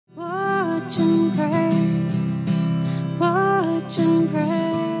Watch and pray. Watch and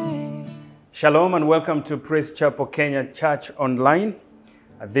pray. Shalom and welcome to Praise Chapel Kenya Church Online.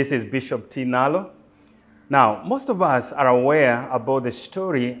 This is Bishop T. Nalo. Now, most of us are aware about the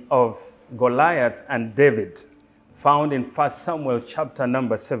story of Goliath and David, found in 1 Samuel chapter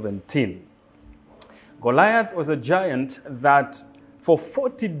number 17. Goliath was a giant that for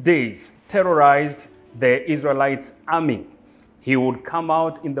 40 days terrorized the Israelites' army. He would come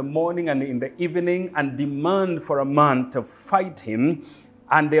out in the morning and in the evening and demand for a man to fight him,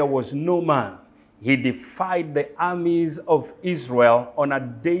 and there was no man. He defied the armies of Israel on a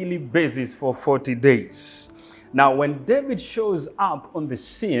daily basis for 40 days. Now, when David shows up on the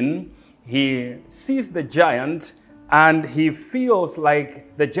scene, he sees the giant and he feels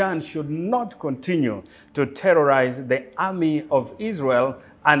like the giant should not continue to terrorize the army of Israel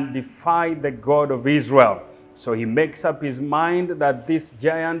and defy the God of Israel. So he makes up his mind that this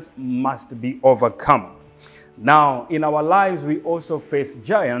giant must be overcome. Now, in our lives, we also face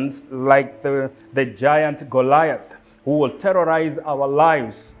giants like the giant Goliath, who will terrorize our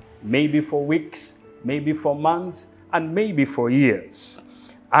lives, maybe for weeks, maybe for months, and maybe for years.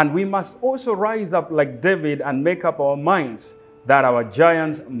 And we must also rise up like David and make up our minds that our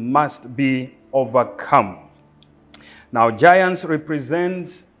giants must be overcome. Now, giants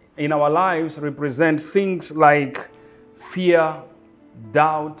in our lives represent things like fear,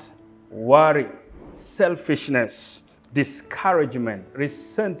 doubt, worry, selfishness, discouragement,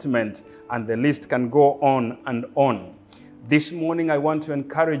 resentment, and the list can go on and on. This morning, I want to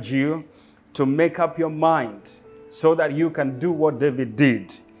encourage you to make up your mind so that you can do what David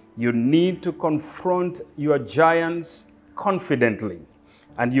did. You need to confront your giants confidently,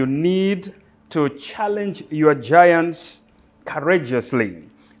 and you need to challenge your giants courageously,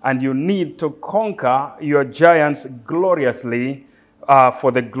 and you need to conquer your giants gloriously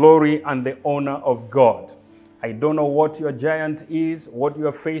for the glory and the honor of God. I don't know what your giant is, what you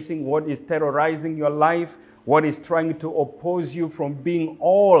are facing, what is terrorizing your life, what is trying to oppose you from being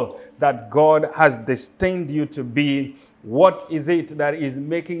all that God has destined you to be. What is it that is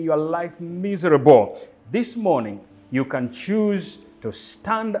making your life miserable? This morning, you can choose to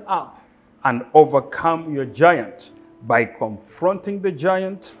stand up and overcome your giant by confronting the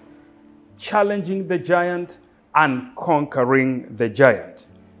giant, challenging the giant, and conquering the giant.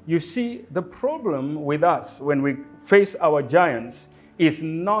 You see, the problem with us when we face our giants is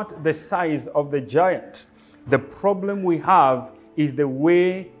not the size of the giant. The problem we have is the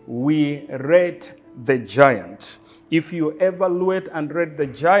way we rate the giant. If you evaluate and rate the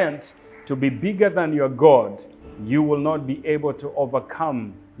giant to be bigger than your God, you will not be able to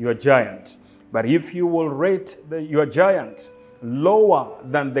overcome your giant. But if you will rate your giant lower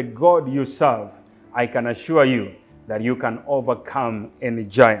than the God you serve, I can assure you that you can overcome any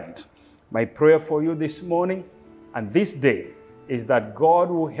giant. My prayer for you this morning and this day is that God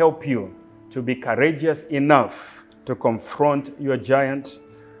will help you to be courageous enough to confront your giant,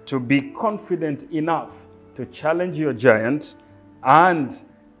 to be confident enough to challenge your giant, and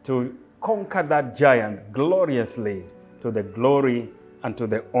to conquer that giant gloriously to the glory and to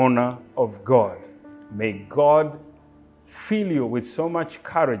the honor of God. May God fill you with so much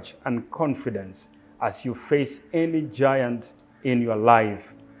courage and confidence as you face any giant in your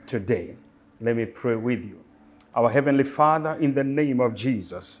life today. Let me pray with you. Our Heavenly Father, in the name of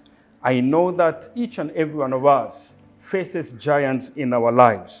Jesus, I know that each and every one of us faces giants in our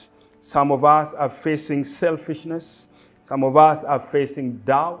lives. Some of us are facing selfishness. Some of us are facing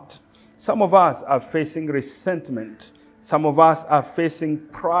doubt. Some of us are facing resentment. Some of us are facing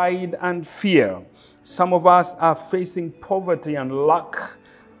pride and fear. Some of us are facing poverty and lack.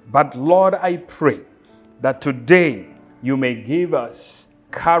 But Lord, I pray that today you may give us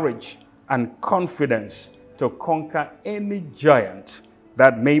courage and confidence to conquer any giant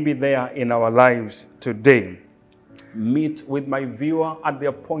that may be there in our lives today. Meet with my viewer at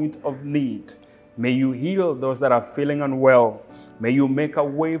their point of need. May you heal those that are feeling unwell. May you make a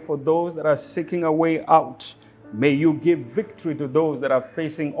way for those that are seeking a way out. May you give victory to those that are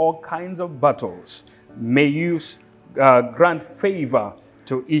facing all kinds of battles. May you grant favor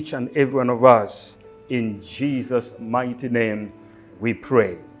to each and every one of us. In Jesus' mighty name, we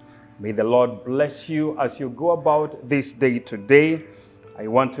pray. May the Lord bless you as you go about this day today. I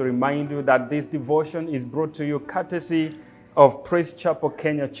want to remind you that this devotion is brought to you courtesy of Praise Chapel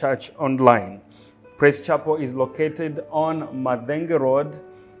Kenya Church Online. Praise Chapel is located on Madenge Road,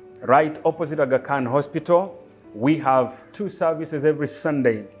 right opposite Aga Khan Hospital. We have two services every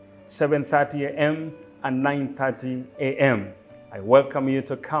Sunday, 7:30 a.m. and 9:30 a.m. I welcome you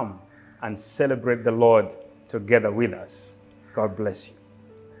to come and celebrate the Lord together with us. God bless you.